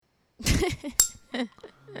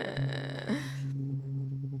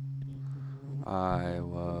I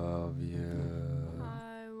love you.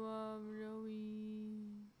 I love Joey.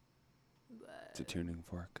 It's a tuning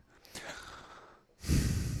fork.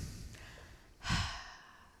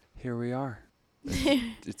 Here we are.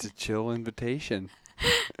 It's a chill invitation.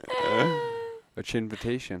 A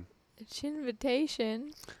chinvitation. It's an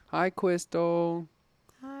invitation. Hi, Krystal.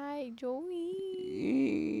 Hi, Joey.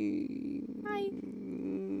 Hi.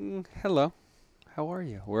 Hello. How are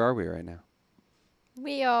you? Where are we right now?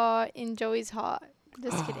 We are in Joey's heart.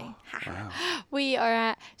 Just kidding. Wow. We are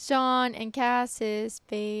at Sean and Cass's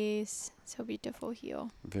base. So beautiful here.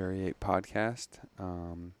 Very podcast.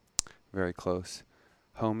 Very close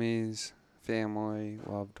homies, family,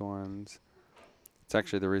 loved ones. It's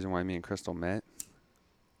actually the reason why me and Krystal met.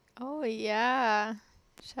 Oh, yeah.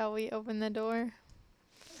 Shall we open the door?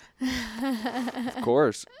 Of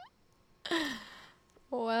course.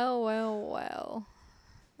 Well.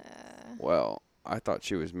 Well, I thought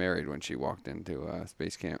she was married when she walked into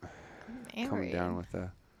space camp. Coming Married. down with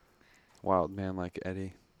a wild man like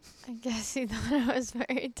Eddie. I guess he thought I was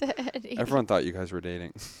married to Eddie. Everyone thought you guys were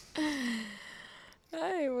dating.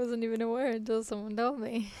 I wasn't even aware until someone told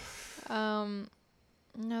me.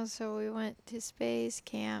 No, so we went to space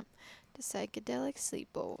camp, the psychedelic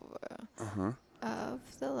sleepover of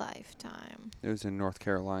the lifetime. It was in North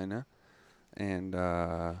Carolina. And,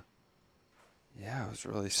 yeah, it was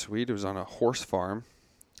really sweet. It was on a horse farm,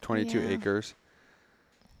 22 acres.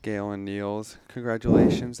 Gail and Niels,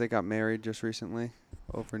 congratulations. They got married just recently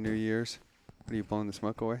over New Year's. What are you blowing the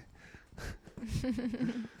smoke away?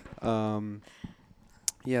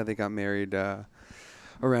 Yeah, they got married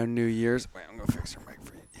around New Year's. Wait, I'm going to fix your mic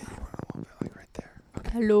for you. Yeah, you want a little bit like right there.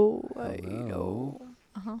 Okay. Hello.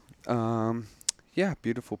 Hello. Yeah,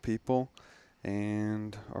 beautiful people.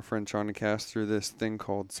 And our friend Sean and Cass threw this thing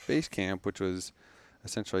called Space Camp, which was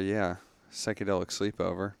essentially, psychedelic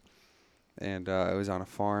sleepover. And it was on a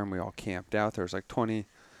farm. We all camped out. There was like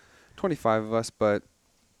 25 of us, but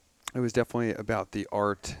it was definitely about the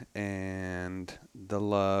art and the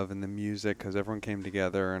love and the music because everyone came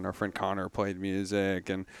together, and our friend Connor played music,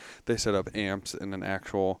 and they set up amps in an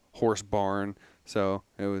actual horse barn. So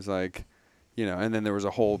it was like, and then there was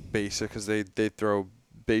a whole bass because they throw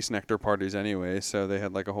bass nectar parties anyway. So they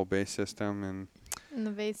had like a whole bass system and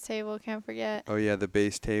the bass table, can't forget. Oh, yeah, the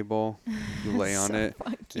bass table. You lay on it,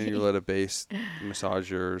 funky. and you let a bass massage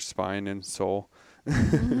your spine and soul.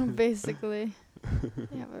 Basically.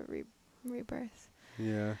 You have a rebirth.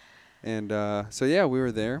 Yeah. And we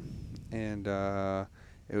were there, and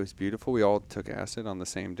it was beautiful. We all took acid on the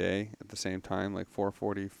same day at the same time, like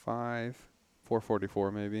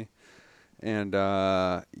 4:44 maybe. And,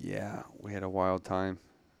 we had a wild time.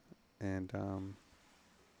 And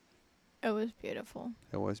It was beautiful.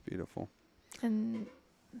 it was beautiful. And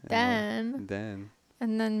then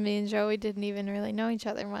me and Joey didn't even really know each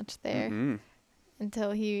other much there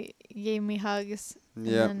until he gave me hugs.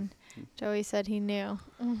 Yeah. And then Joey said he knew.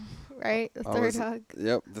 Right? The third hug.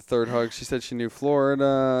 Yep, the third hug. She said she knew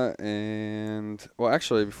Florida. And, well,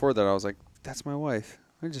 actually, before that, I was like, that's my wife.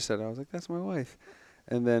 I just said, I was like, that's my wife.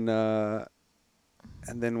 And then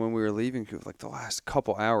when we were leaving, like the last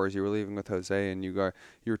couple hours, you were leaving with Jose, and you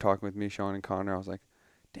were talking with me, Sean, and Connor. I was like,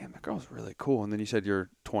 damn, that girl's really cool. And then you said you're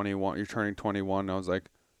 21, you're turning 21. And I was like,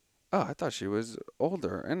 oh, I thought she was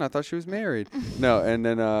older, and I thought she was married. No, and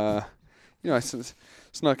then, I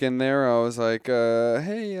snuck in there. I was like,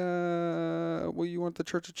 hey, well, you want the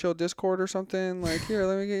Church of Chill Discord or something? Like, here,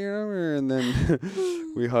 let me get your number. And then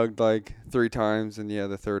we hugged like 3 times. And,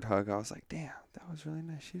 the third hug, I was like, damn, that was really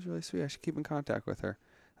nice. She's really sweet. I should keep in contact with her.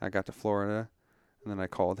 I got to Florida, and then I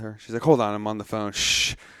called her. She's like, hold on, I'm on the phone.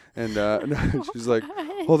 Shh. And she's like,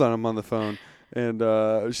 hold on, I'm on the phone. And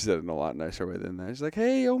she said it in a lot nicer way than that. She's like,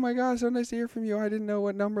 hey, oh my gosh, so nice to hear from you. I didn't know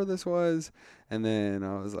what number this was. And then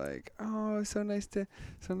I was like, oh, so nice to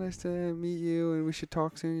meet you, and we should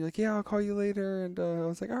talk soon. You're like, yeah, I'll call you later. And I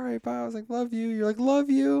was like, all right, bye. I was like, love you. You're like, love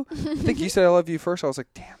you. I think you said I love you first. I was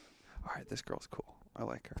like, damn, all right, this girl's cool. I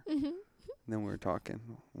like her. And then we were talking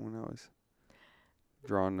when I was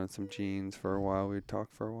drawing on some jeans for a while. We'd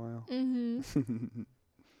talk for a while.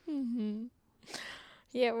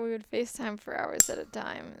 Yeah, we would FaceTime for hours at a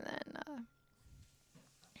time,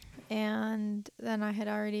 and then I had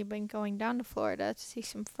already been going down to Florida to see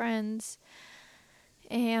some friends,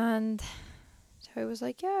 and so I was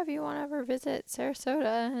like, yeah, if you want to ever visit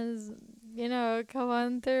Sarasota, come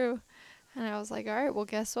on through. And I was like, all right, well,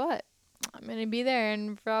 guess what? I'm going to be there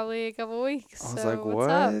in probably a couple weeks. I was so like,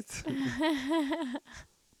 what's what? up?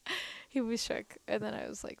 He was shook, and then I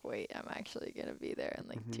was like, wait, I'm actually going to be there in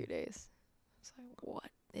like 2 days. I was like,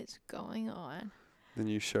 what? is going on? Then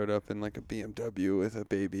you showed up in like a BMW with a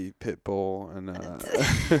baby pit bull and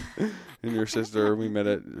and your sister. We met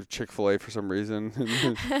at Chick-fil-A for some reason.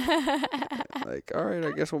 Like, all right,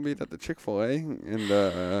 I guess we'll meet at the Chick-fil-A.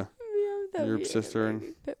 And your sister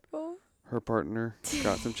and her partner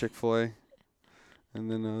got some Chick-fil-A. And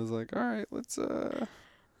then I was like, all right, let's go.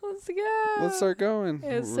 Let's start going.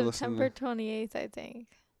 It was September 28th, I think.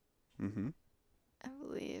 Mm-hmm. I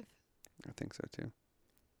believe. I think so too.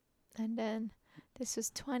 And then this was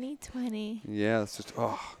 2020. Yeah, it's just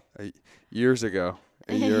years ago.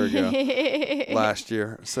 A year ago. Last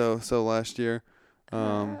year. So last year.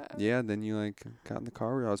 Yeah, then you like got in the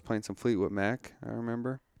car. I was playing some Fleetwood Mac, I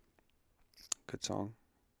remember. Good song.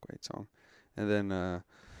 Great song. And then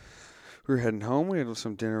we were heading home. We had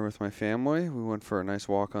some dinner with my family. We went for a nice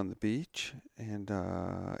walk on the beach. And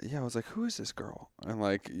yeah, I was like, who is this girl? And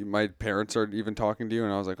like my parents are even talking to you,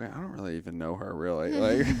 and I was like, I don't really even know her really.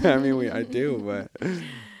 Like I mean I do, but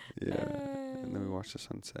yeah. And then we watched the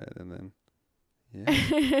sunset, and then yeah.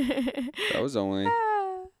 That was only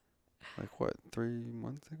like what, 3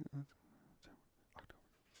 months ago?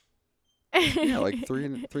 Yeah, like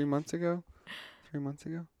 3 months ago. 3 months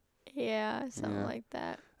ago. Yeah, something like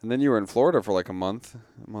that. And then you were in Florida for like a month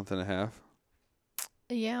and a half.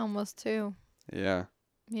 Yeah, almost 2. Yeah.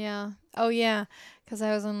 Yeah. Oh, yeah. Because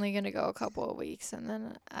I was only going to go a couple of weeks, and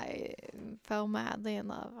then I fell madly in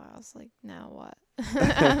love. I was like, now what?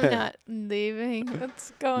 I'm not leaving.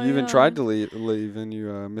 What's going on? You even tried to leave, and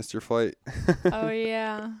you missed your flight. Oh,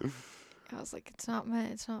 yeah. I was like, it's not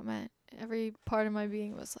meant. It's not meant. Every part of my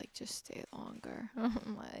being was like, just stay longer.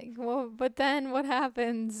 I'm like, well, but then what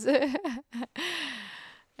happens?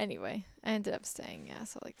 Anyway, I ended up staying,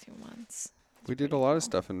 so like 2 months. We did a lot of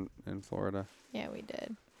stuff in Florida. Yeah, we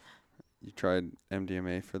did. You tried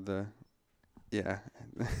MDMA for the... Yeah.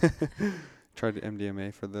 Tried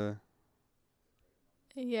MDMA for the...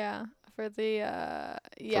 Yeah, for the,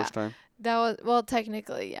 yeah. First time? That was, well,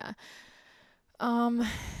 technically, yeah.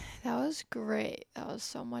 That was great. That was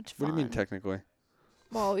so much fun. What do you mean technically?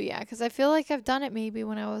 Well, yeah, because I feel like I've done it maybe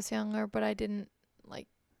when I was younger, but I didn't, like,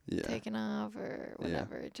 Yeah. take it off or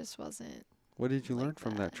whatever. Yeah. It just wasn't. What did you learn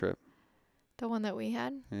from that trip? The one that we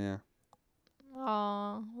had? Yeah.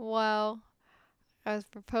 Oh, well, I was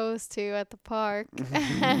proposed to at the park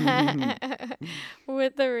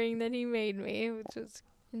with the ring that he made me, which was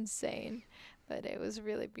insane. But it was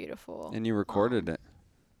really beautiful. And you recorded it.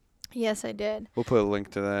 Yes, I did. We'll put a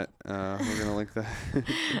link to that. We're going to link that.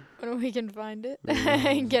 When we can find it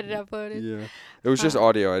and get it uploaded. Yeah. It was just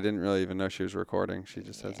audio. I didn't really even know she was recording. She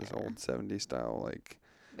just has this old 70s style, like,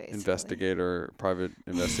 private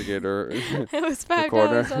investigator. It was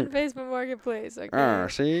 $5 on Facebook Marketplace. Okay.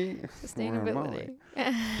 See? Sustainability.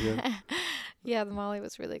 Yeah, the Molly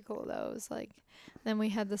was really cool, though. It was like, then we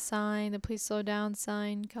had the sign, the please slow down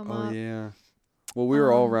sign come up. Oh, yeah. Well, we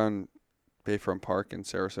were all around Bayfront Park in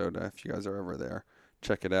Sarasota. If you guys are ever there,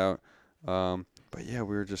 check it out. But yeah,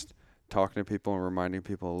 we were just talking to people and reminding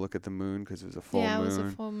people to look at the moon because it was a full moon. Yeah, it was a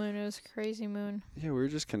full moon. It was a crazy moon. Yeah, we were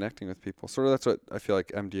just connecting with people. Sort of that's what I feel like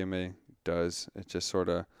MDMA does. It just sort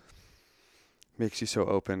of makes you so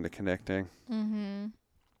open to connecting. Mm-hmm.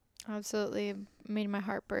 Absolutely. It made my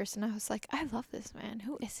heart burst. And I was like, I love this man.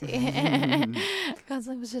 Who is he? Because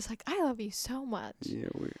I was just like, I love you so much. Yeah,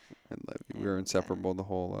 I love you. We were inseparable the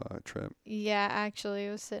whole trip. Yeah, actually,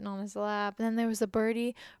 I was sitting on his lap. And then there was a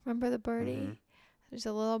birdie. Remember the birdie? Mm-hmm. There's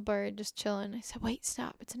a little bird just chilling. I said, wait,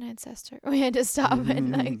 stop. It's an ancestor. We had to stop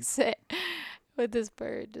and like sit with this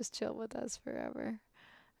bird, just chill with us forever.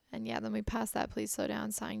 And yeah, then we passed that please slow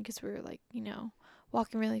down sign because we were like,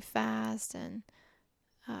 walking really fast and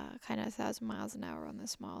kind of 1,000 miles an hour on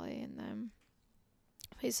this Molly. And then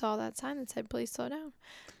we saw that sign that said please slow down.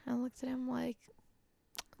 And I looked at him like...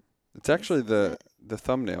 It's actually the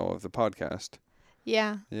thumbnail of the podcast.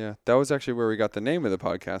 Yeah. Yeah, that was actually where we got the name of the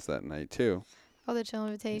podcast that night too. Oh, the chill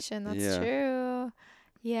invitation. That's true.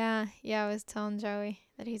 Yeah. Yeah, I was telling Joey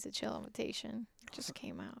that he's a chill invitation. It just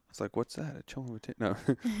came out. I was like, what's that? A chill invitation? No.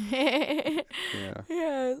 Yeah. Yeah,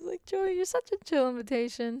 I was like, Joey, you're such a chill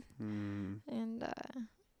invitation. And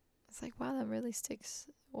it's like, wow, that really sticks.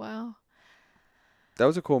 Wow. That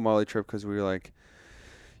was a cool Molly trip because we were like,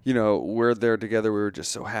 we're there together. We were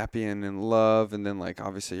just so happy and in love. And then, like,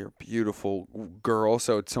 obviously you're a beautiful girl.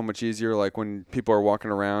 So it's so much easier, like, when people are walking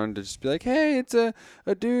around to just be like, hey, it's a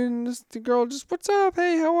dude and this girl. Just, what's up?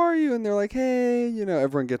 Hey, how are you? And they're like, hey,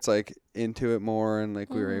 everyone gets, like, into it more. And, like,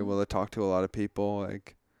 we were able to talk to a lot of people.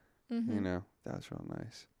 Like, that was real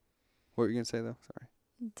nice. What were you going to say, though? Sorry.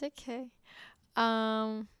 It's okay.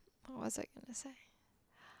 What was I going to say?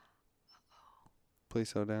 Please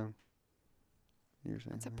slow down. You're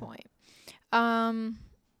saying That's a that. point. Oh,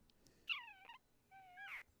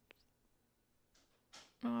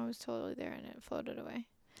 I was totally there and it floated away.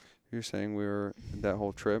 You're saying that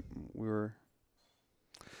whole trip,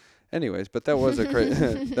 anyways, but that was a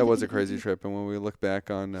that was a crazy trip. And when we look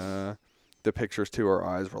back on the pictures too, our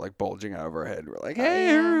eyes were like bulging out of our head. We're like, hey,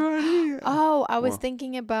 everybody. Oh, I was Well,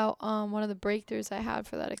 thinking about one of the breakthroughs I had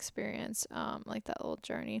for that experience, like that little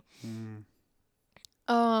journey.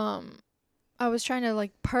 I was trying to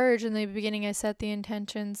like purge in the beginning. I set the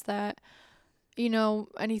intentions that,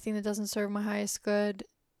 anything that doesn't serve my highest good,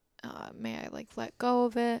 may I like let go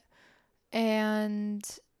of it. And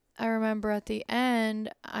I remember at the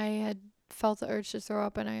end, I had felt the urge to throw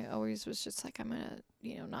up, and I always was just like, I'm gonna,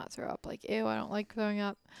 not throw up. Like, ew, I don't like throwing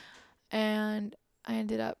up. And I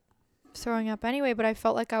ended up throwing up anyway, but I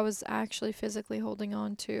felt like I was actually physically holding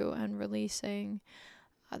on to and releasing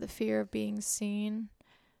the fear of being seen.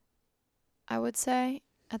 I would say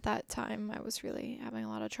at that time I was really having a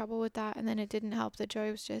lot of trouble with that, and then it didn't help that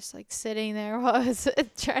Joey was just like sitting there while I was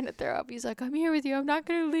trying to throw up. He's like, I'm here with you, I'm not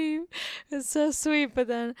gonna leave. It's so sweet. But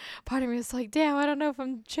then part of me was like, damn, I don't know if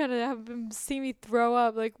I'm trying to have him see me throw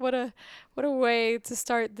up. Like, what a way to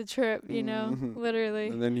start the trip, literally.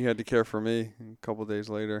 And then you had to care for me a couple days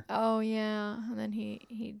later. Oh yeah, and then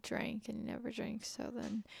he drank, and he never drinks, so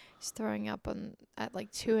then he's throwing up at like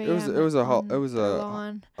 2 a.m. It was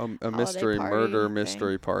a mystery murder thing.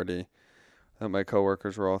 mystery party that my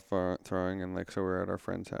coworkers were all throwing, and like so we were at our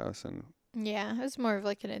friend's house, and yeah, it was more of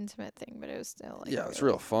like an intimate thing, but it was still like it was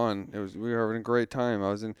real fun. We were having a great time.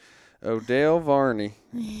 I was in Odell Varney.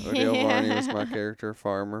 Odell Varney was my character,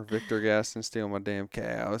 farmer. Victor Gaston steal my damn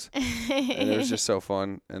cows. And it was just so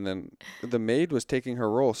fun. And then the maid was taking her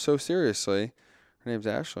role so seriously. Her name's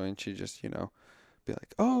Ashley, and she just, be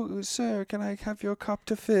like, oh, sir, can I have your cup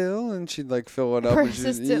to fill? And she'd like fill it up.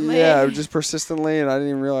 Persistently. Just persistently. And I didn't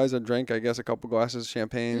even realize I drank, I guess, a couple glasses of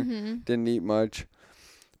champagne. Mm-hmm. Didn't eat much.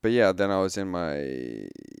 But yeah, then I was in my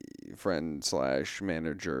friend /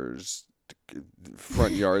 manager's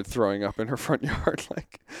front yard throwing up in her front yard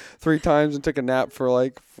like 3 times and took a nap for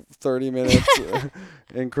like 30 minutes.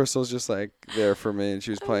 And Krystal's just like there for me, and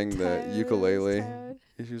she was playing the ukulele.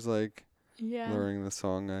 And she was like learning the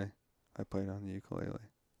song I played on the ukulele.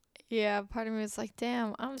 Yeah, part of me was like,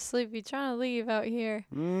 damn, I'm sleepy, trying to leave out here.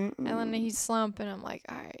 And then he's slumping, I'm like,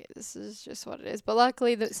 all right, this is just what it is. But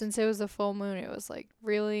luckily, since it was a full moon, it was like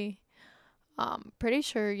really, pretty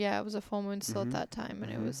sure, it was a full moon still at that time.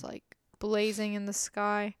 And it was like blazing in the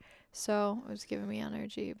sky. So it was giving me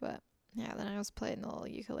energy. But yeah, then I was playing the little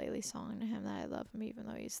ukulele song to him that I love him, even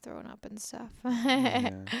though he's throwing up and stuff.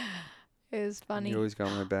 It was funny. You always got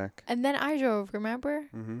my back. And then I drove, remember?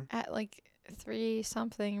 At like 3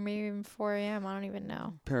 something, maybe even 4 a.m. I don't even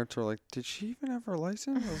know. Parents were like, did she even have her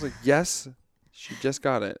license? I was like, yes, she just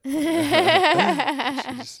got it.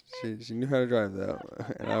 she knew how to drive though,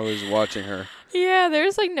 and I was watching her. Yeah, there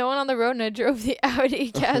was like no one on the road, and I drove the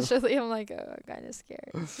Audi casually. I'm like, oh, I'm kind of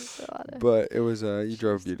scared. But it was you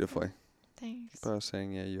drove beautifully. Thanks. But I was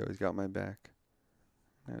saying, you always got my back.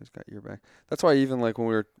 I always got your back. That's why even like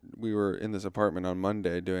when we were in this apartment on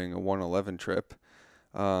Monday doing a 111 trip,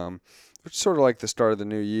 which is sort of like the start of the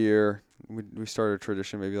new year. We started a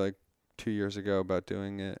tradition maybe like 2 years ago about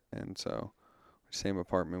doing it, and so same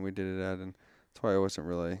apartment we did it at, and that's why I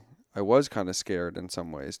was kind of scared in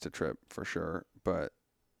some ways to trip for sure, but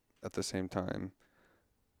at the same time,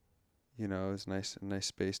 it was a nice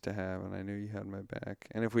space to have, and I knew you had my back.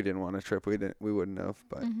 And if we didn't want to trip, we wouldn't have,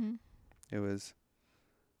 but it was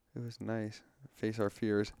nice. Face our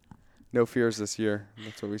fears. No fears this year.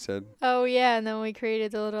 That's what we said. Oh, yeah. And then we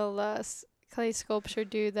created a little clay sculpture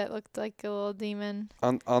dude that looked like a little demon.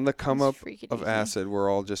 On the come up of acid,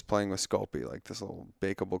 we're all just playing with Sculpey, like this little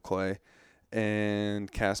bakeable clay.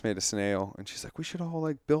 And Cass made a snail, and she's like, we should all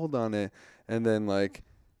like build on it. And then like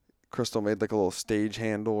Krystal made like a little stage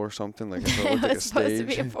handle or something. Like it looked like a stage. Supposed to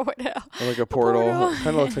be a portal. Or like a portal. Kind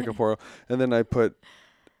of looks like a portal. And then I put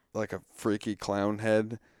like a freaky clown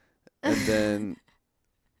head. And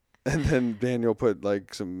then Daniel put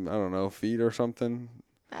like some, I don't know, feet or something.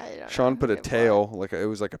 Sean put a tail, like it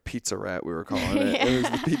was like a pizza rat, we were calling it. It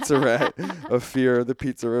was the pizza rat of fear. The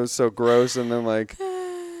pizza rat was so gross. And then like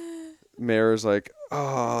Mare's like,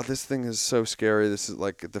 oh, this thing is so scary. This is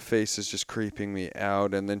like, the face is just creeping me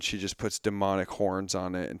out. And then she just puts demonic horns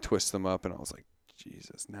on it and twists them up. And I was like,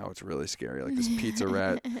 Jesus, now it's really scary. Like this pizza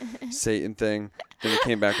rat Satan thing. Then it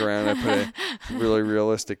came back around and I put a really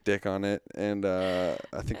realistic dick on it. And I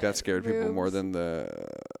think that scared people more than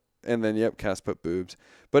and then, Cass put boobs.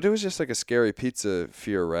 But it was just like a scary pizza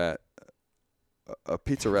fear rat. A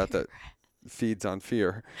pizza rat that feeds on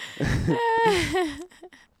fear.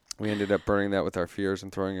 We ended up burning that with our fears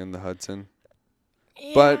and throwing it in the Hudson.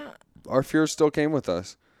 Yeah. But our fears still came with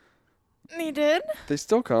us. They did? They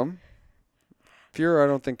still come. Fear, I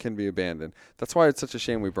don't think, can be abandoned. That's why it's such a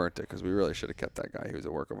shame we burnt it, because we really should have kept that guy. He was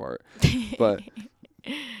a work of art. But,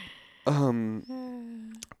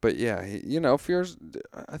 but yeah, fears.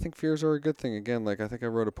 I think fears are a good thing. Again, like I think I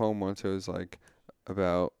wrote a poem once. It was like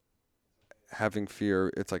about having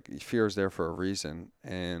fear. It's like fear is there for a reason,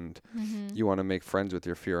 and you want to make friends with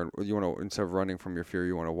your fear. And you want to, instead of running from your fear,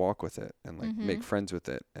 you want to walk with it and like make friends with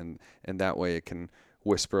it, and that way it can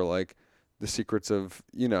whisper like the secrets of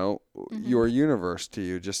your universe to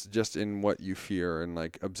you, just in what you fear, and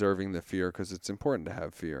like observing the fear, because it's important to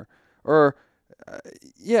have fear. Or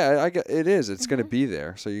I get it is. It's going to be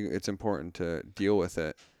there, so it's important to deal with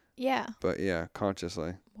it. Yeah. But yeah,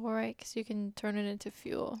 consciously. Well, right, because you can turn it into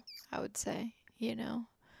fuel, I would say, You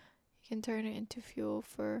can turn it into fuel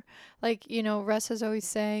for, like, Russ is always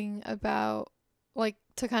saying about, like,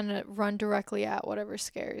 to kind of run directly at whatever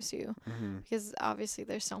scares you. Because obviously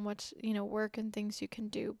there's so much, work and things you can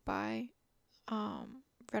do by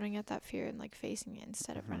running at that fear and, like, facing it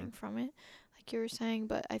instead of running from it, like you were saying.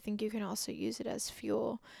 But I think you can also use it as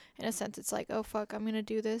fuel. In a sense, it's like, oh, fuck, I'm going to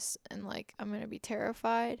do this, and, like, I'm going to be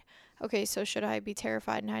terrified. Okay, so should I be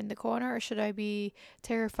terrified and hide in the corner, or should I be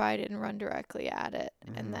terrified and run directly at it?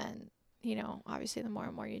 And then, obviously the more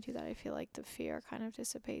and more you do that, I feel like the fear kind of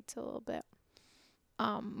dissipates a little bit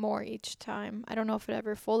more each time. I don't know if it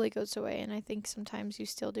ever fully goes away, and I think sometimes you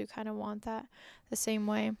still do kind of want that the same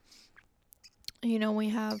way. We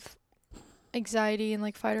have anxiety and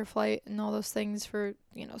like fight or flight and all those things for,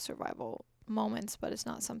 survival moments, but it's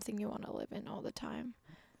not something you want to live in all the time,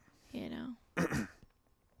 And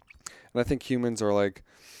I think humans are like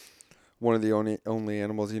one of the only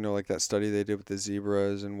animals, like that study they did with the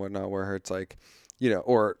zebras and whatnot, where it's like,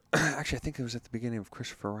 or actually I think it was at the beginning of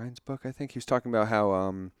Christopher Ryan's book. I think he was talking about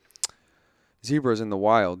how zebras in the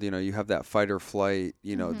wild, you have that fight or flight,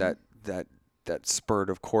 that spurt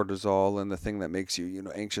of cortisol, and the thing that makes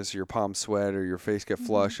you, anxious, your palms sweat or your face get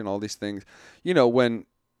flushed and all these things. When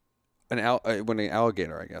an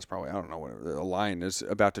alligator, I guess, probably, I don't know, whatever, a lion is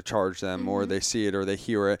about to charge them, or they see it, or they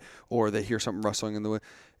hear it, or they hear something rustling in the wind.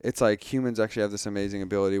 It's like humans actually have this amazing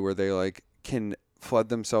ability where they like can flood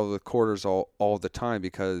themselves with cortisol all the time,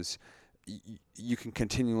 because you can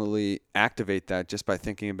continually activate that just by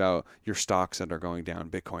thinking about your stocks that are going down.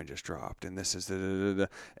 Bitcoin just dropped, and this is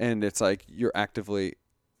and it's like you're actively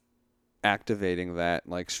activating that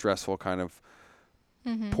like stressful kind of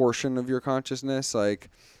portion of your consciousness. Like,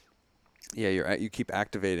 yeah, you keep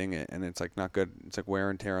activating it, and it's like not good. It's like wear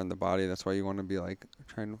and tear on the body. That's why you want to be like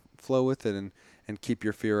trying to flow with it and keep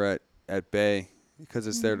your fear at bay, because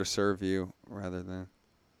it's there to serve you rather than,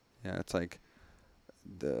 it's like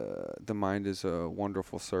the mind is a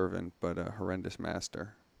wonderful servant, but a horrendous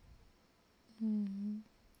master.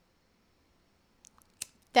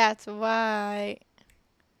 That's why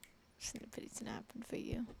Snippity's napping for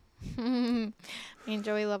you. Me and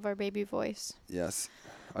Joey love our baby voice. Yes.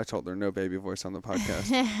 I told her no baby voice on the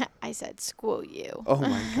podcast. I said, screw you. Oh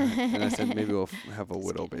my God. And I said maybe we'll have a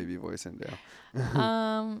widow baby voice in there.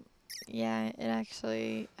 Yeah, it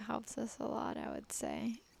actually helps us a lot, I would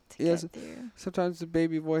say, to yes, get through. Sometimes the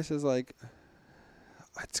baby voice is like,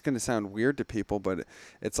 it's going to sound weird to people, but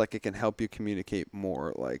it's like it can help you communicate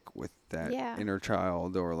more, like with that inner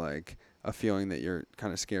child, or like a feeling that you're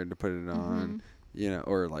kind of scared to put it on,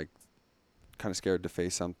 or like kind of scared to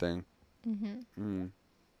face something.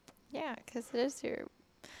 Yeah, because it is you're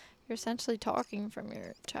essentially talking from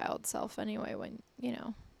your child self anyway, when,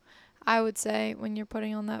 I would say when you're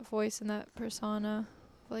putting on that voice and that persona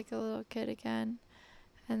like a little kid again.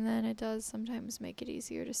 And then it does sometimes make it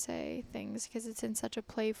easier to say things because it's in such a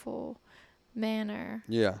playful manner.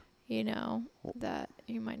 Yeah. That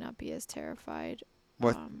you might not be as terrified.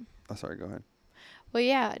 What? Sorry, go ahead. Well,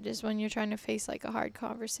 yeah, just when you're trying to face like a hard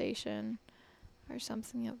conversation or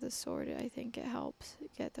something of the sort, I think it helps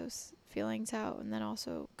get those feelings out. And then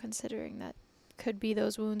also considering that could be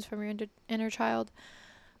those wounds from your inner child.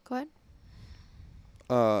 Go ahead.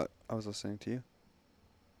 I was listening to you.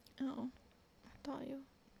 Oh, I thought you.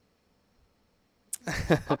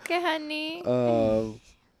 Okay, honey.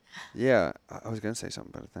 Yeah, I was going to say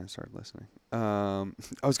something, but then I started listening.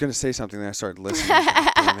 I was going to say something, then I started listening.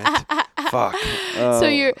 Damn it. Fuck.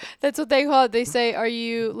 So that's what they call it. They say, are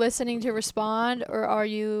you listening to respond, or are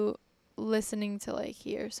you listening to like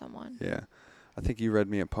hear someone? Yeah. I think you read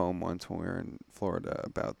me a poem once when we were in Florida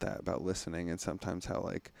about that, about listening, and sometimes how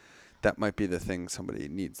like that might be the thing somebody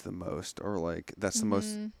needs the most, or like that's the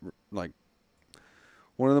most like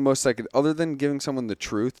one of the most other than giving someone the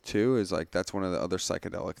truth too, is like that's one of the other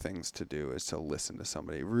psychedelic things to do, is to listen to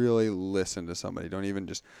somebody. Really listen to somebody. Don't even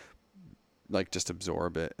just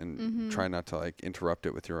absorb it, and try not to like interrupt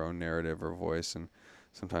it with your own narrative or voice. And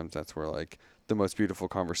sometimes that's where like the most beautiful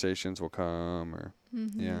conversations will come. Or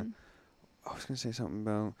yeah. I was gonna say something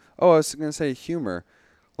about. Oh, I was gonna say humor.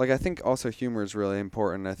 Like, I think also humor is really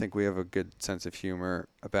important. I think we have a good sense of humor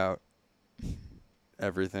about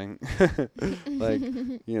everything. Like,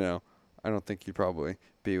 I don't think you'd probably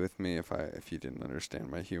be with me if you didn't understand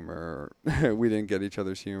my humor, or we didn't get each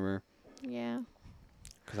other's humor. Yeah.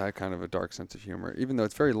 Because I have kind of a dark sense of humor, even though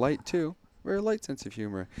it's very light too. Very light sense of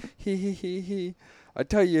humor. He he he he. I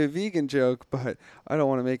tell you a vegan joke, but I don't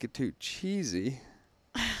want to make it too cheesy.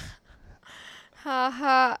 Ha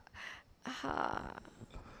ha ha.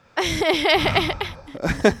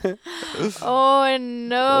 Oh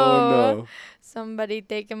no. Oh no. Somebody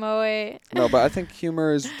take him away. No, but I think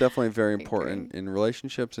humor is definitely very I important agree. in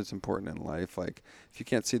relationships. It's important in life. Like, if you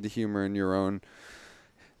can't see the humor in your own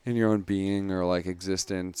being, or like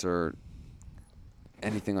existence, or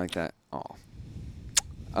anything like that.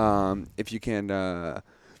 If you can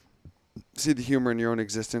see the humor in your own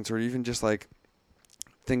existence, or even just like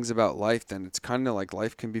things about life, then it's kind of like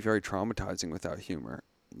life can be very traumatizing without humor.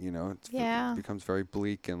 Yeah. It becomes very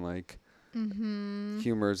bleak, and like Mhm.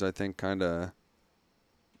 humor is, I think, kind of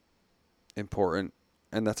important.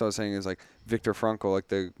 And that's what I was saying, is like Viktor Frankl, like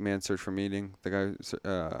the Man's Search for Meaning, the guy,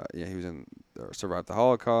 he was survived the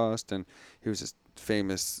Holocaust, and he was this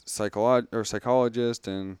famous psychologist,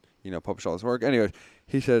 and published all his work. Anyway,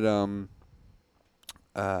 he said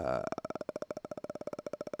uh,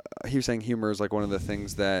 he was saying humor is like one of the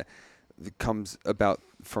things that comes about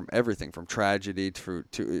from everything, from tragedy to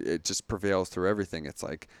it just prevails through everything. It's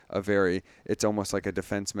like it's almost like a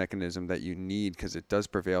defense mechanism that you need, because it does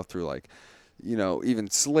prevail through, like, even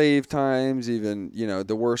slave times, even,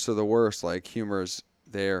 the worst of the worst. Like, humor's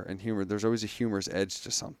there, and there's always a humorous edge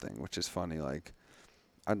to something, which is funny. Like,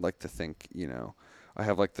 I'd like to think, I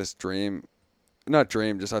have like this dream, not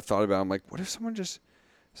dream, just I've thought about it. I'm like, what if someone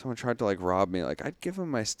tried to like rob me? Like, I'd give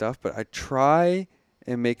them my stuff, but I'd try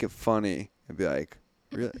and make it funny and be like,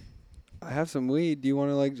 really? I have some weed. Do you want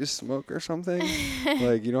to like just smoke or something?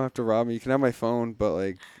 Like, you don't have to rob me. You can have my phone, but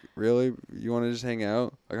like, really, you want to just hang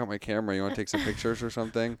out? I got my camera. You want to take some pictures or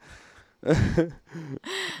something? I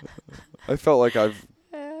felt like I've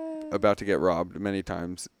about to get robbed many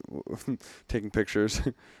times, taking pictures,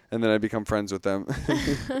 and then I become friends with them.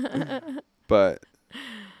 But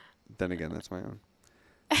then again, that's my own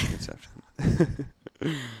conception.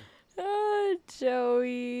 Oh,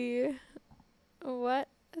 Joey. What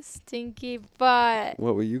a stinky butt.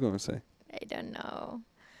 What were you going to say? I don't know.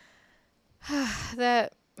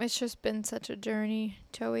 That it's just been such a journey.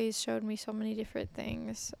 Joey's showed me so many different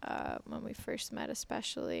things when we first met,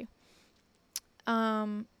 especially.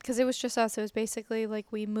 'Cause it was just us. It was basically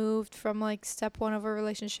like we moved from like step 1 of a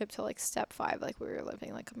relationship to like step 5. Like, we were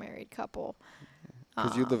living like a married couple.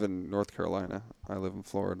 Because you live in North Carolina. I live in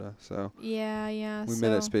Florida, so Yeah. we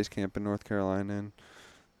met at Space Camp in North Carolina, and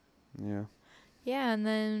yeah. Yeah, and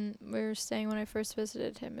then we were staying when I first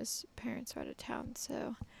visited him. His parents were out of town,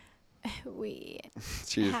 so we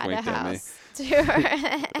She just had a winked at me. house tour.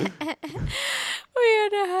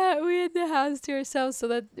 We had the house to ourselves, so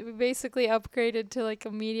that we basically upgraded to like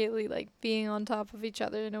immediately like being on top of each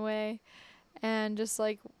other in a way, and just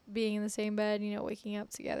like being in the same bed, waking up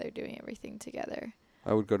together, doing everything together.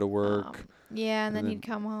 I would go to work. Yeah, and then then he'd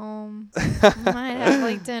come home. I'd have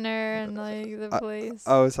like dinner and like the place.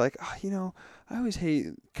 I was like, I always hate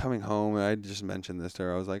coming home. And I just mentioned this to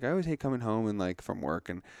her. I was like, I always hate coming home and like from work,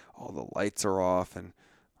 and all the lights are off, and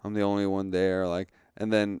I'm the only one there. Like,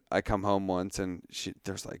 and then I come home once, and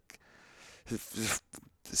there's like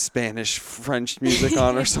Spanish, French music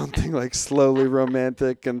on or something, like slowly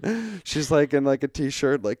romantic, and she's like in like a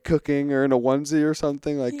t-shirt, like cooking, or in a onesie or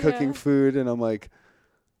something, like cooking food, and I'm like,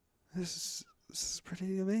 this is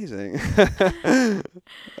pretty amazing.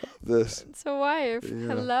 This. It's a wife. Yeah.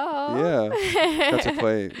 Hello. Yeah. Got to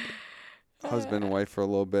play husband and wife for a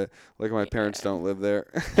little bit. Like, my parents don't live there.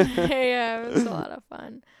 Yeah, it was a lot of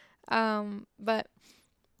fun. But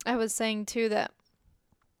I was saying too that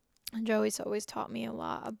Joey's always taught me a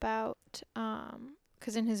lot about,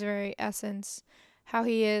 'cause in his very essence, how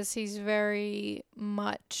he is, he's very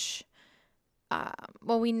much,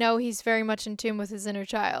 we know he's very much in tune with his inner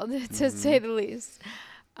child, to say the least.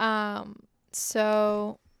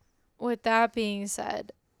 So with that being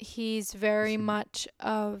said, he's very much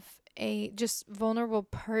of a just vulnerable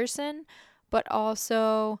person, but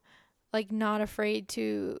also like not afraid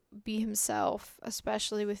to be himself,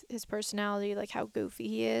 especially with his personality, like how goofy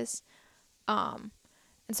he is. And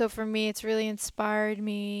so for me, it's really inspired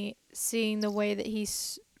me seeing the way that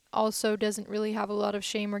he's also doesn't really have a lot of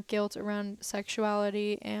shame or guilt around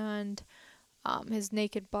sexuality and his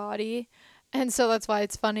naked body. And so that's why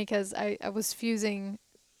it's funny, because I was fusing,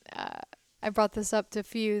 I brought this up to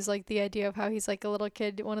fuse, like the idea of how he's like a little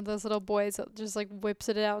kid, one of those little boys that just like whips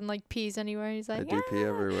it out and like pees anywhere. He's like, I do pee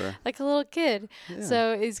everywhere. like a little kid. Yeah.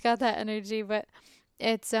 So he's got that energy, but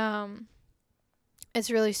it's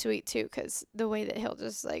really sweet too, because the way that he'll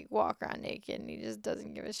just like walk around naked and he just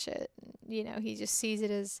doesn't give a shit. You know, he just sees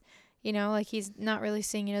it as, you know, like he's not really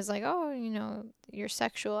seeing it as like, oh, you know, you're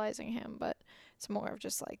sexualizing him, but it's more of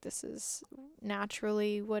just like, this is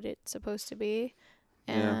naturally what it's supposed to be.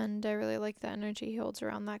 And I really like the energy he holds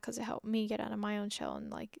around that, because it helped me get out of my own shell and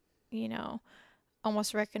like, you know,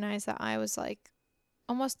 almost recognize that I was like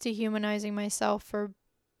almost dehumanizing myself for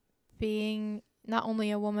being not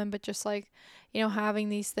only a woman, but just like, you know, having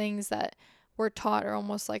these things that we're taught are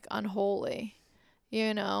almost like unholy,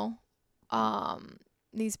 you know,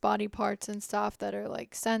 these body parts and stuff that are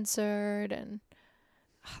like censored, and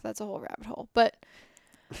that's a whole rabbit hole. But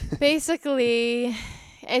basically,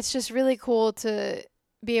 it's just really cool to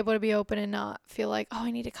be able to be open and not feel like, oh,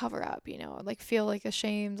 I need to cover up, you know, like feel like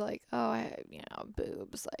ashamed, like, oh, I have, you know,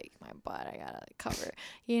 boobs, like my butt, I gotta cover,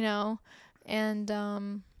 you know.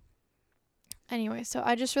 And anyway, so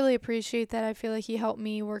I just really appreciate that. I feel like he helped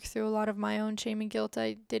me work through a lot of my own shame and guilt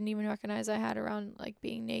I didn't even recognize I had around like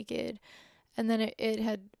being naked. And then it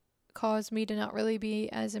had caused me to not really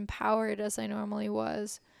be as empowered as I normally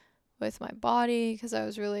was with my body, because I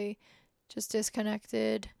was really just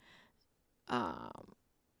disconnected.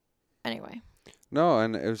 Anyway. No,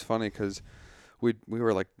 and it was funny because we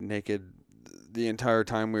were like naked the entire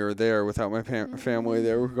time we were there without my family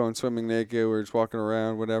there. We were going swimming naked. We were just walking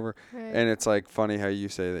around, whatever. Right. And it's like funny how you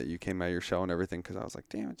say that you came out of your shell and everything, because I was like,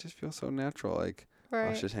 damn, it just feels so natural. Like I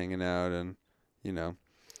was just hanging out and, you know,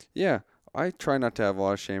 yeah. I try not to have a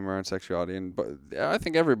lot of shame around sexuality, but I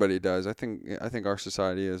think everybody does. I think our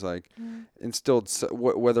society is like instilled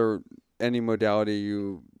whether any modality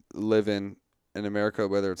you live in America,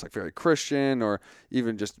 whether it's like very Christian or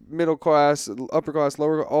even just middle class, upper class,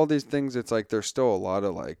 lower, all these things. It's like there's still a lot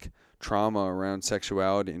of like trauma around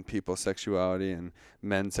sexuality and people's sexuality and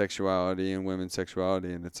men's sexuality and women's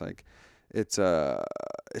sexuality, and it's like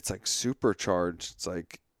supercharged. It's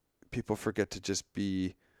like people forget to just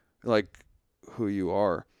be like who you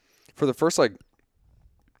are. For the first like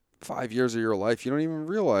 5 years of your life, you don't even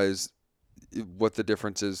realize what the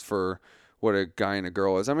difference is for what a guy and a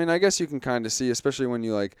girl is. I mean, I guess you can kind of see, especially when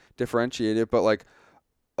you like differentiate it, but like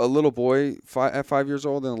a little boy at 5 years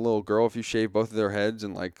old and a little girl, if you shave both of their heads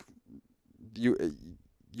and like you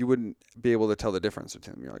wouldn't be able to tell the difference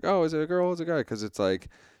between them. You're like, oh, is it a girl? Is it a guy? Because it's like,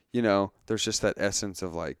 you know, there's just that essence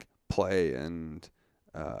of like play and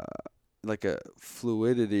like a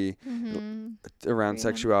fluidity around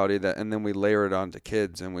sexuality that, and then we layer it onto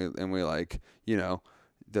kids and we like, you know,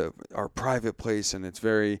 our private place, and it's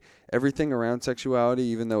very, everything around sexuality,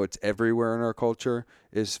 even though it's everywhere in our culture,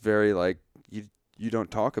 is very like you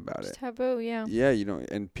don't talk about it's it. Taboo, yeah. Yeah, you don't,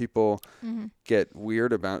 and people get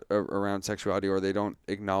weird about around sexuality, or they don't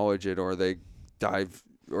acknowledge it, or they dive,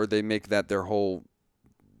 or they make that their whole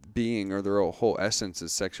being or their whole essence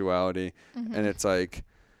is sexuality, and it's like,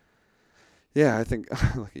 yeah, I think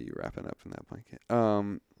look at you wrapping up in that blanket.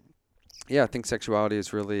 Yeah, I think sexuality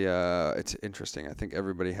is really it's interesting. I think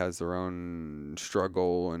everybody has their own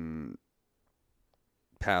struggle and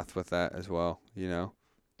path with that as well, you know.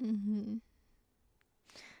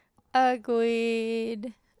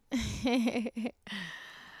 Agreed.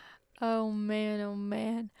 Oh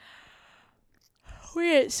man.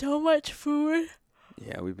 We ate so much food.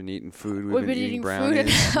 Yeah, we've been eating food. We've been eating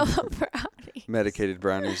brownies. brownies. Medicated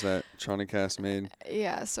brownies that Shawnee Cast made.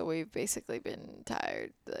 Yeah, so we've basically been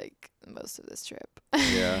tired like most of this trip.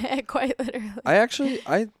 Yeah. Quite literally.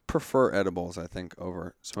 I prefer edibles, I think,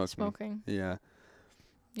 over smoking. Yeah.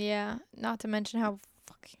 Yeah, not to mention how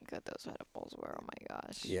fucking good those edibles were. Oh my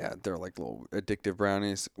gosh. Yeah, they're like little addictive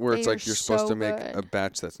brownies where it's They like are you're supposed so to make good. a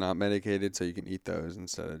batch that's not medicated so you can eat those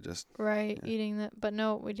instead of just eating that. But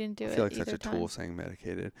no, we didn't do it. I feel like either such a time. tool saying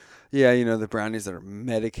medicated. Yeah, you know, the brownies that are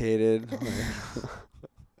medicated.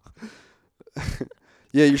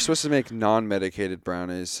 Yeah, you're supposed to make non-medicated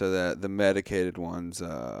brownies so that the medicated ones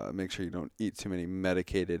make sure you don't eat too many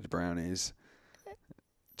medicated brownies.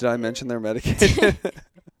 Did I mention they're medicated?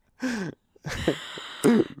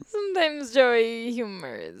 Sometimes Joey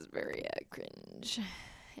humor is very cringe.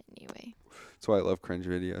 Anyway. That's why I love cringe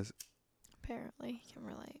videos. Apparently, you can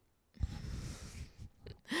relate.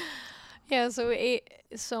 Yeah, so we ate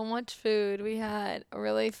so much food. We had a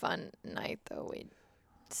really fun night, though. We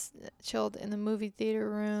chilled in the movie theater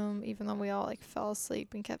room, even though we all like fell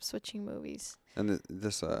asleep and kept switching movies. And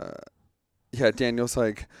yeah, Daniel's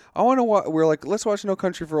like, I want to watch. We're like, let's watch No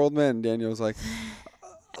Country for Old Men. Daniel's like,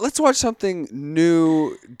 let's watch something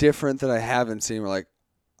new, different that I haven't seen. We're like,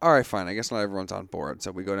 all right, fine. I guess not everyone's on board.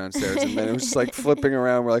 So we go downstairs, and then it was just like flipping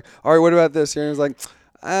around. We're like, all right, what about this? And he was like,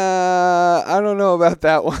 I don't know about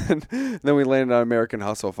that one. Then we landed on American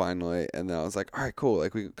Hustle finally, and then I was like, all right, cool.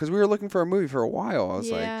 Like because we were looking for a movie for a while. I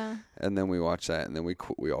was like, and then we watched that, and then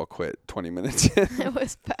we all quit 20 minutes in. It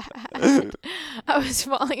was bad. I was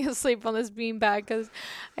falling asleep on this beanbag because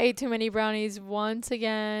I ate too many brownies once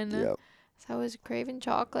again. Yep. So I was craving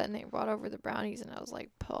chocolate, and they brought over the brownies, and I was like,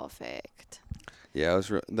 perfect. Yeah,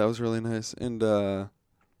 that was really nice, and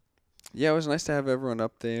yeah, it was nice to have everyone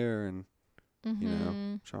up there, and you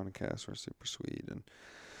know, Sean and Cass were super sweet, and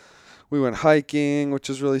we went hiking, which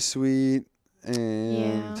was really sweet,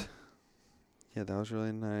 and yeah, that was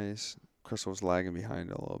really nice. Krystal was lagging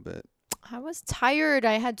behind a little bit. I was tired.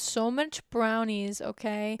 I had so much brownies,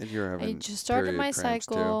 okay? And you're having I just started my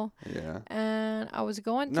cycle. Too. Yeah. And I was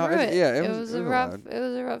going through it. Yeah, it was a rough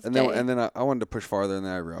day. And then I wanted to push farther, and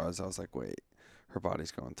then I realized, I was like, wait, her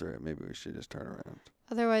body's going through it. Maybe we should just turn around.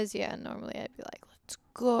 Otherwise, yeah, normally I'd be like, let's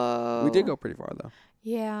go. We did go pretty far, though.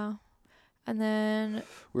 Yeah. And then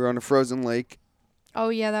we were on a frozen lake. Oh,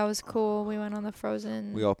 yeah, that was cool. We went on the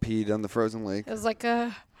frozen. We all peed on the frozen lake. It was like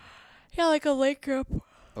a lake up.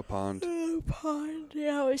 A pond. A pond.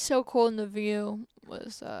 Yeah, it was so cool, and the view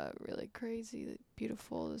was really crazy,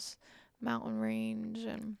 beautiful. This mountain range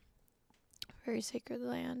and very sacred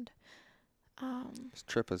land. This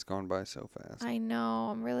trip has gone by so fast. I know.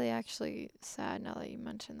 I'm really actually sad now that you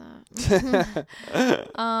mention that.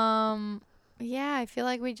 Yeah, I feel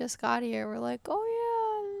like we just got here. We're like,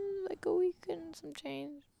 oh yeah, like a week and some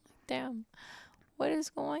change. Damn, what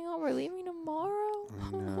is going on? We're leaving tomorrow.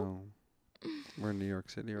 I know. We're in New York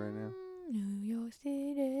City right now. New York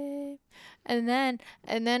City. And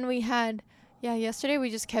then we had, yesterday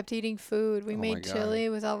we just kept eating food. We made chili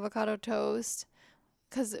with avocado toast.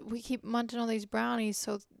 Because we keep munching on these brownies,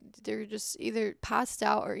 so they're just either passed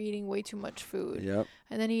out or eating way too much food. Yep.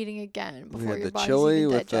 And then eating again before your body's chili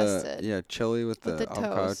even with digested. Chili with the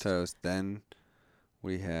avocado toast. Then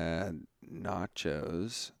we had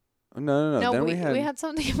nachos. No. Then we had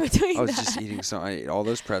something in between. I was just eating I ate all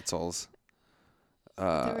those pretzels.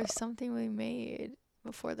 There was something we made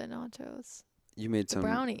before the nachos. You made some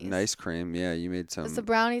brownies. Nice cream. Yeah, you made some. It's the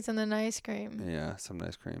brownies and the nice cream. Yeah, some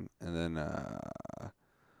nice cream. And then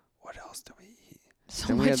what else did we eat?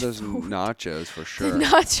 Then we had those nachos for sure. The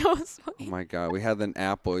nachos. Oh my god, we had an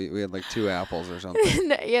apple. We had like 2 apples or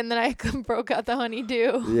something. And then I broke out the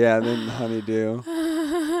honeydew. Yeah, and then honeydew.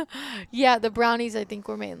 Yeah, the brownies I think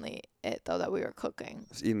were mainly it though that we were cooking. I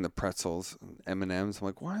was eating the pretzels, M&Ms. I'm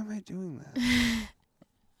like, why am I doing that?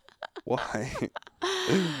 Why?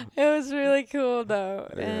 It was really cool though,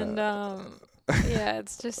 and yeah,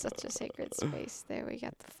 it's just such a sacred space there. We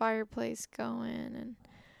got the fireplace going, and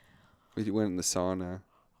we went in the sauna.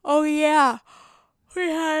 Oh yeah, we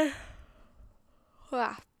had.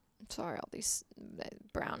 Sorry, all these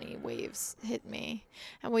brownie waves hit me,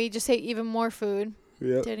 and we just ate even more food.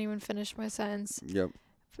 Yep. Didn't even finish my sentence. Yep.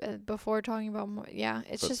 Before talking about more,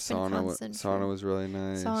 it's just been constant. Sauna was really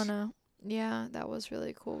nice. Sauna, yeah, that was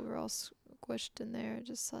really cool. We were all squished in there,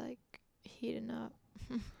 just like heating up.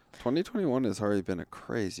 2021 has already been a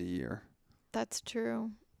crazy year. That's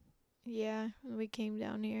true. Yeah, we came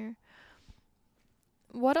down here.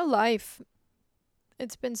 What a life.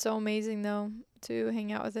 It's been so amazing, though, to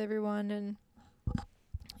hang out with everyone and,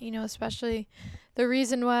 especially the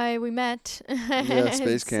reason why we met. Yeah,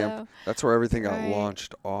 space camp. That's where everything got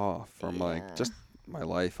launched off from, just my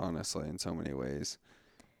life, honestly, in so many ways.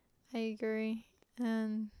 I agree.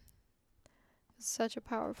 And it's such a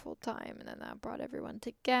powerful time. And then that brought everyone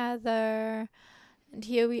together. And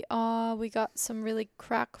here we are. We got some really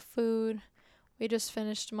crack food. We just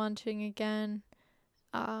finished munching again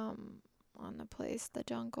on the place, the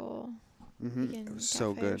Jungle. Mm-hmm. It was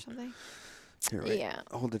so good. Here, wait. Yeah.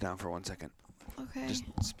 Hold it down for 1 second. Okay. Just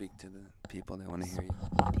speak to the people. They want to hear you.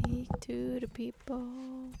 Speak to the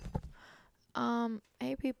people.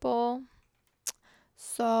 Hey, people.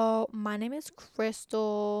 So, my name is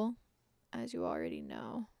Krystal, as you already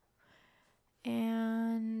know.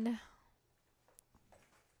 And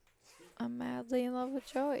I'm madly in love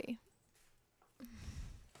with Joey.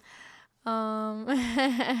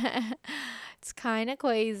 It's kind of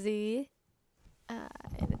crazy.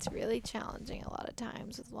 And it's really challenging a lot of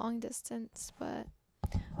times with long distance, but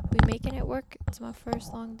we making it work. It's my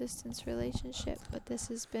first long distance relationship, but this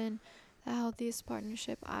has been the healthiest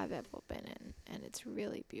partnership I've ever been in, and it's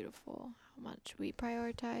really beautiful how much we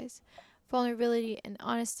prioritize vulnerability and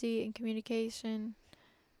honesty and communication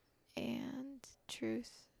and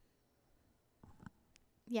truth.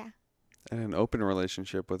 Yeah. And an open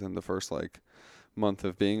relationship within the first month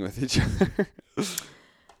of being with each other.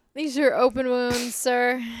 These are open wounds,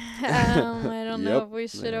 sir. I don't know Yep, if we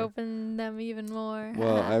should they are. open them even more.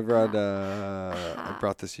 Well, I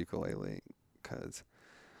brought this ukulele because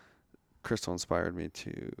Krystal inspired me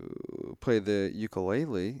to play the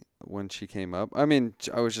ukulele when she came up. I mean,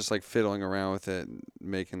 I was just fiddling around with it,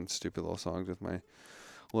 making stupid little songs with my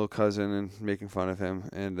little cousin and making fun of him,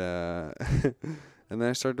 and and then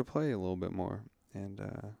I started to play a little bit more, and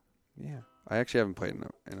yeah, I actually haven't played in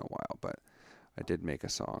a while, but I did make a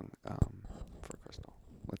song for Krystal.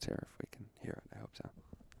 Let's hear if we can hear it. I hope so.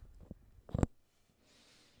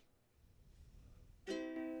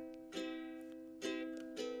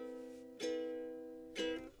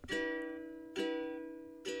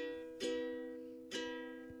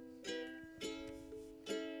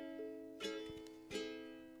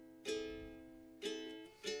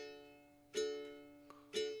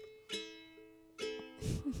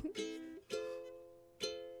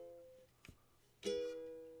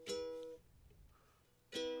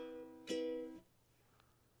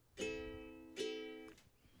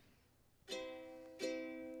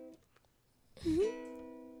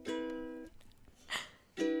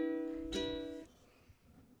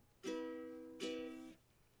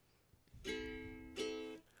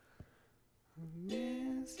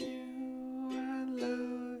 Miss you, I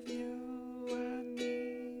love you, I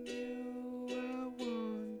need you, I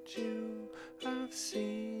want you, I've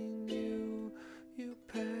seen you, you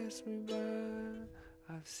pass me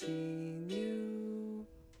by, I've seen you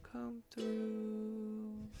come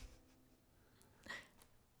through.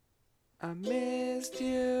 I missed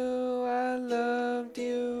you, I loved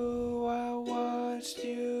you, I watched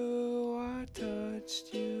you, I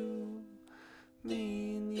touched you,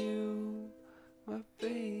 me and you, my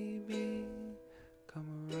baby,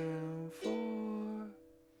 come around for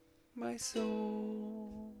my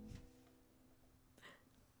soul.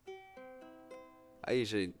 I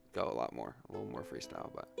usually go a little more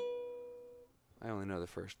freestyle, but I only know the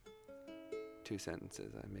first 2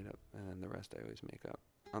 sentences I made up, and then the rest I always make up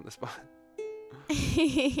on the spot.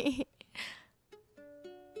 Dee,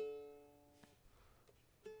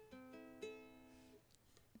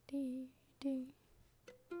 dee.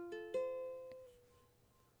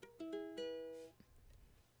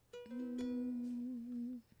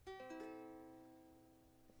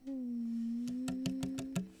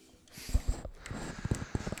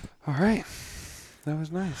 All right, that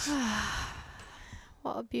was nice.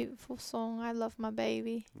 What a beautiful song. I love my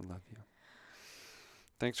baby. I love you.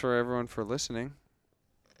 Thanks for everyone for listening.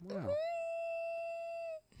 Wow.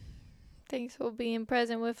 Thanks for being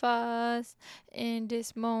present with us in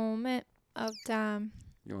this moment of time.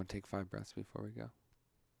 You want to take 5 breaths before we go?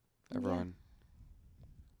 Yeah. Everyone,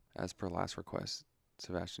 as per last request,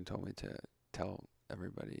 Sebastian told me to tell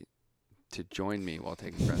everybody to join me while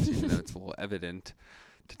taking breaths, even though it's a little evident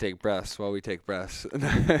to take breaths while we take breaths. We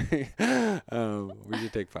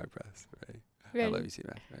should take 5 breaths. Ready? I love you,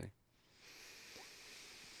 Sebastian. Ready?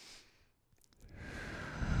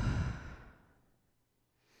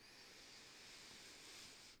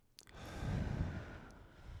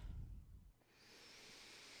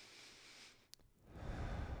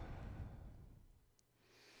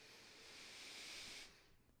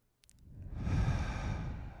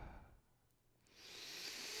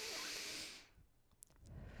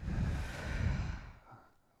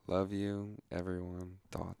 Love you, everyone.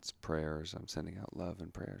 Thoughts, prayers. I'm sending out love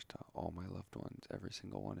and prayers to all my loved ones, every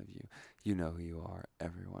single one of you. You know who you are,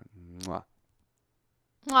 everyone. Mwah.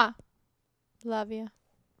 Mwah. Love you.